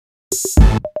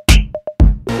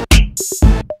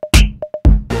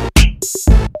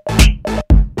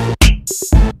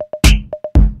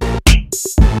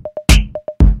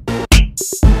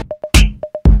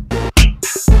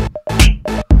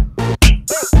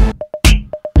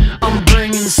I'm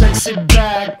bringing sexy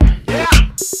back. Yeah.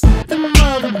 The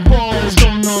mother boys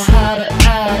don't know how to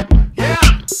act. Yeah.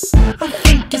 I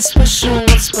think it's special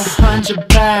what's behind your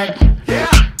back. Yeah.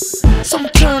 So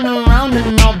turn around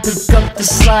and I'll pick up the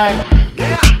slack.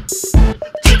 Yeah.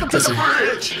 Take 'em to the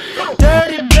bridge. Go.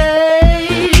 Dirty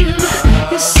babe,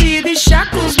 you see these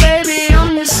shackles, baby,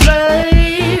 I'm your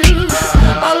slave.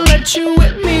 I'll let you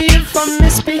whip me if I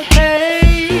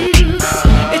misbehave.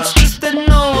 It's just that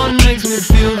no one makes me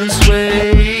feel this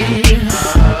way.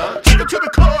 Take 'em to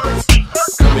the chorus.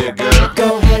 Come here, girl.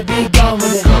 Go ahead, be gone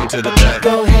with it. Come to the back.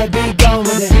 Go ahead, be gone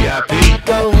with it. VIP.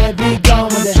 Go ahead, be gone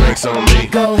with it. Drinks on me.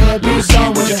 Go ahead, be Let me see gone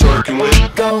what with you're it. twerking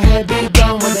with. Go ahead, be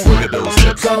gone with it. Look at those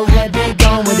hips. Go ahead, be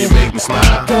gone with You it. make me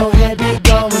smile. Go ahead, be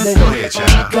gone with it. Go ahead,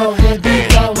 child. Go ahead, be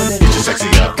gone with it. Get your sexy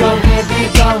out. Go ahead, be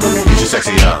gone with it. Get your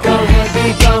sexy out. Go ahead, be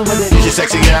gone with it. Get your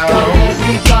sexy out. Go ahead,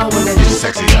 be gone with it. Get your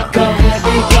sexy out. Go ahead,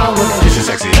 be gone with it. Get your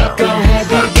sexy out. Go ahead,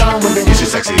 be gone with it. Get your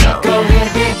sexy out. Go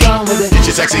ahead, be gone with it. Get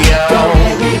your sexy Go out.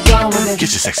 ahead, be gone with it. Get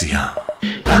your sexy out.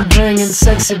 I'm bringing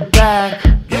sexy back.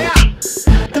 Yeah.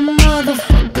 The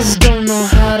motherfuckers don't know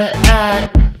how to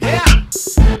act. Yeah.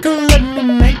 Girl, let me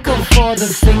make up for the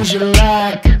things you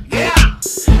lack. Yeah.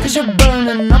 Cause you're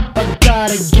burning up, I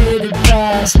gotta get it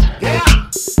fast. Yeah.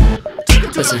 Take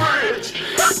 'em to the Listen. bridge.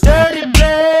 Dirty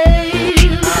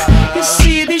babe, you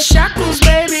see these shackles,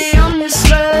 baby, I'm your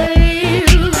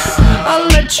slave. I'll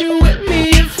let you whip me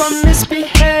if I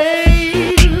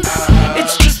misbehave.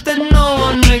 It's just that no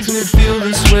one makes me feel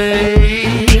this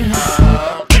way.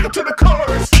 Take 'em to the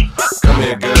chorus. Come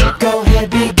here, girl. Go ahead,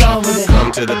 be gone with it.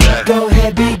 Come to the back. Go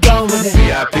ahead, be gone with it.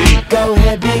 VIP. Go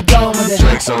ahead, be gone with it.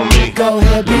 Drinks on me. Go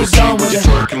ahead, Let be me see gone what with you're it.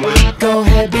 twerking with. Go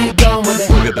ahead, be gone with it.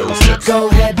 Look at those hips. Go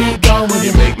ahead, be gone with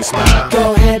You it. make me smile.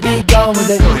 Go ahead, be gone with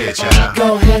it. Go ahead, child. Go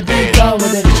ahead, be gone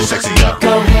with it. Get your sexy out.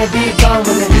 Go ahead, be gone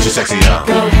with it. Get your sexy out.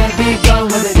 Go ahead, be gone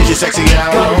with it. Get your sexy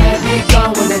out. Go ahead, be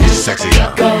gone with Get it. your sexy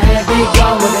out. Go ahead, be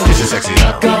gone with Get it. your sexy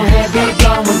out. Go ahead, be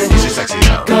gone with Get it. your sexy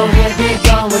out. Go ahead, be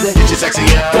gone with it. Get your sexy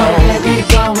out. Go ahead, be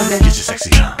gone with it. Get your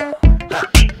sexy out.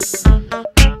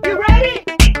 You ready?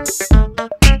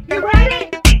 You ready?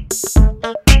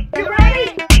 You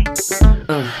ready?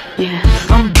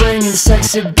 I'm bringing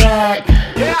sexy back.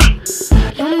 Yeah.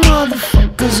 You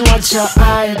motherfuckers, watch your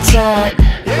eye attack.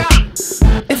 Yeah.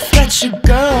 If that's your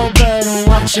girl, better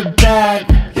watch your back.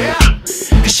 Yeah.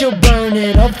 Cause she'll burn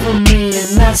it up for me,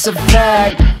 and that's a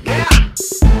fact. Yeah.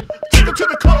 Take 'em to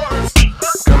the chorus.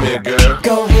 Come here, girl.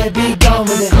 Go ahead, be gone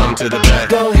with it. Come to the back.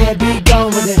 Go ahead, be gone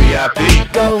with it. VIP.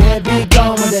 Go ahead, be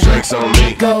gone with it. Drinks on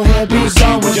me. Go ahead, Let be me see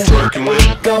gone what with you're it. twerking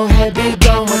with. Go ahead, be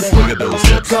gone with it. Look at those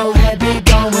hips. Go ahead, be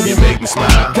gone with You it. make me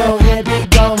smile. Go ahead, be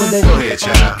gone with it. Go ahead,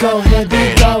 child. Go ahead, be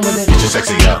gone with it. Get your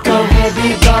sexy out. Go ahead, be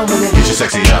gone with Get it. your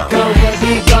sexy out. Go ahead,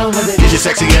 be gone with it. Get your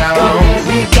sexy out. Go ahead,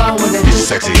 be gone with Get it. your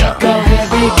sexy out. Go ahead,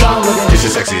 be gone with Get it.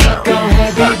 your sexy out. Go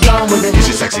ahead, be gone with Get it.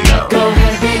 your sexy out. Go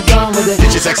ahead, be gone with it.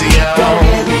 Get your sexy Go out.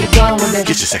 ahead, be gone with it.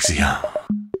 Get your sexy out.